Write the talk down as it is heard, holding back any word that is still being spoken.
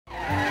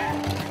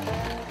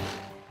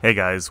Hey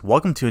guys,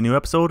 welcome to a new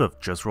episode of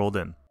Just Rolled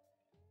In.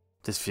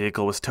 This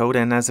vehicle was towed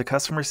in as the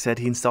customer said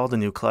he installed a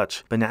new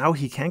clutch, but now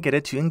he can't get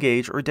it to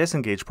engage or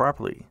disengage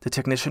properly. The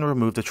technician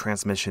removed the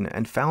transmission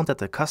and found that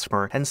the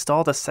customer had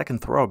installed a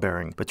second throwout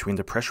bearing between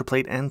the pressure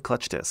plate and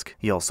clutch disc.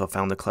 He also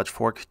found the clutch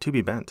fork to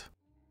be bent.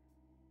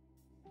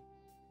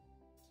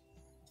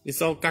 It's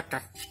all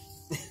caca.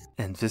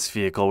 And this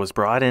vehicle was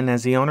brought in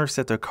as the owner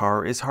said the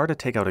car is hard to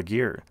take out of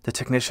gear. The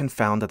technician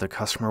found that the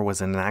customer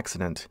was in an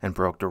accident and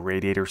broke the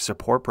radiator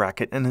support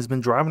bracket and has been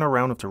driving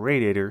around with the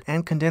radiator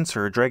and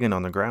condenser dragging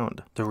on the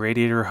ground. The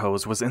radiator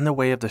hose was in the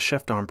way of the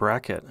shift arm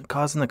bracket,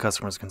 causing the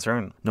customer's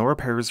concern. No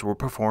repairs were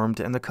performed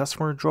and the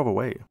customer drove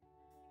away.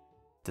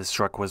 This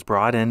truck was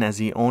brought in as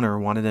the owner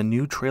wanted a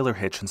new trailer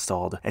hitch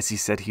installed, as he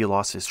said he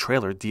lost his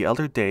trailer the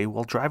other day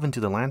while driving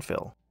to the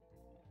landfill.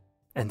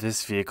 And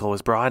this vehicle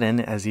was brought in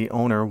as the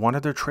owner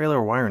wanted their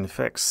trailer wiring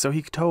fixed so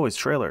he could tow his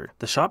trailer.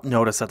 The shop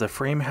noticed that the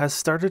frame has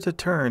started to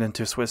turn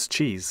into Swiss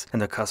cheese,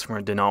 and the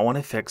customer did not want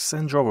it fixed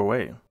and drove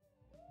away.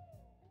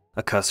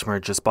 A customer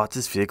just bought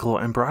this vehicle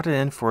and brought it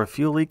in for a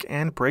fuel leak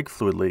and brake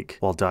fluid leak.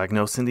 While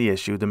diagnosing the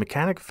issue, the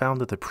mechanic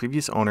found that the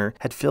previous owner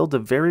had filled the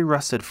very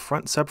rusted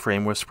front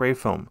subframe with spray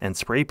foam and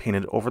spray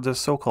painted over the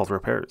so-called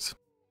repairs.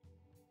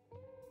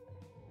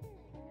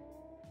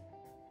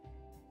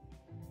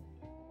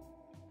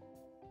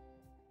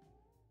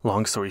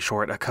 Long story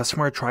short, a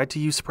customer tried to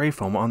use spray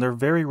foam on their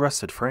very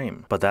rusted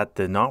frame, but that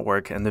did not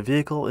work and the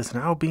vehicle is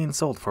now being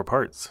sold for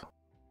parts.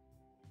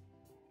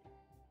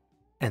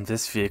 And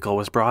this vehicle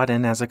was brought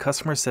in as a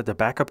customer said the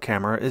backup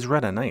camera is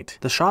red at night.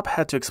 The shop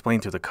had to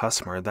explain to the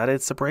customer that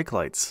it's the brake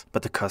lights,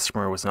 but the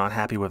customer was not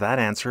happy with that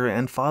answer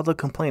and filed a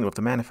complaint with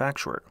the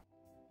manufacturer.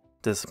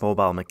 This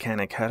mobile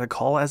mechanic had a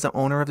call as the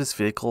owner of this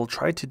vehicle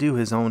tried to do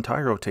his own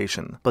tire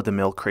rotation, but the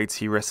milk crates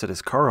he rested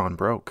his car on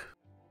broke.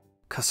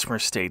 Customer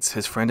states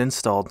his friend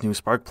installed new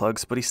spark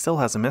plugs, but he still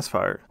has a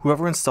misfire.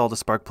 Whoever installed the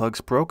spark plugs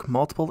broke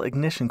multiple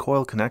ignition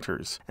coil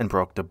connectors and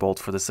broke the bolt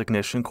for this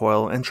ignition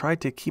coil and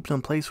tried to keep it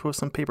in place with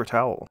some paper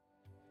towel.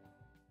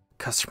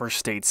 Customer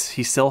states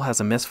he still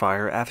has a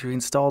misfire after he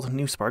installed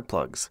new spark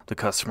plugs. The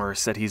customer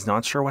said he's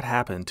not sure what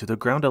happened to the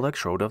ground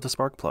electrode of the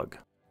spark plug.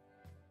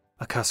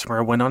 A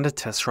customer went on a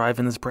test drive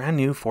in this brand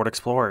new Ford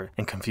Explorer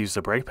and confused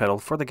the brake pedal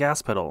for the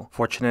gas pedal.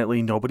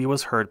 Fortunately, nobody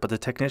was hurt, but the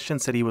technician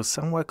said he was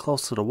somewhat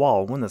close to the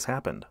wall when this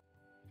happened.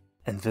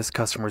 And this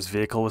customer's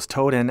vehicle was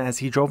towed in as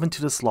he drove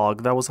into this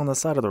log that was on the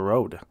side of the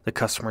road. The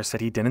customer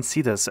said he didn't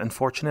see this, and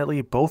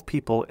fortunately, both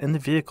people in the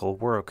vehicle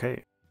were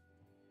okay.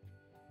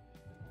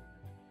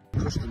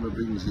 The customer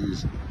brings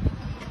his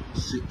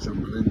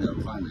Citroen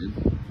Berlin van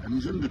in, and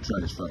his under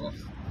trays fell off.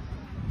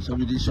 So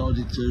we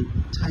decided to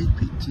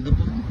tape it to the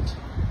bonnet.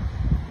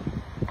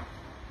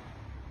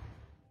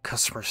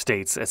 Customer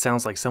states it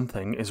sounds like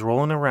something is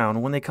rolling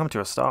around when they come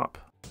to a stop.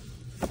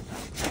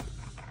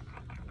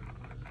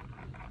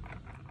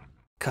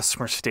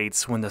 Customer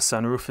states when the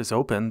sunroof is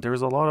open,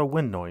 there's a lot of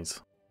wind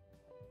noise.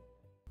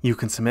 You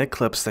can submit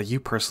clips that you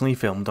personally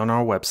filmed on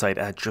our website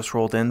at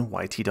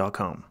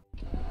justrolledyt.com.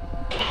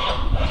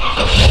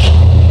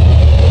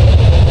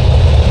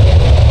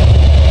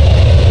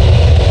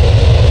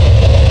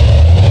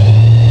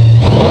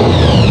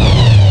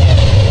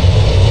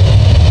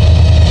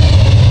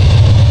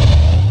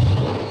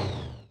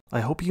 I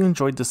hope you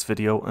enjoyed this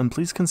video, and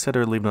please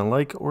consider leaving a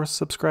like or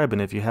subscribing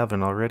if you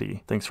haven't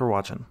already. Thanks for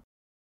watching.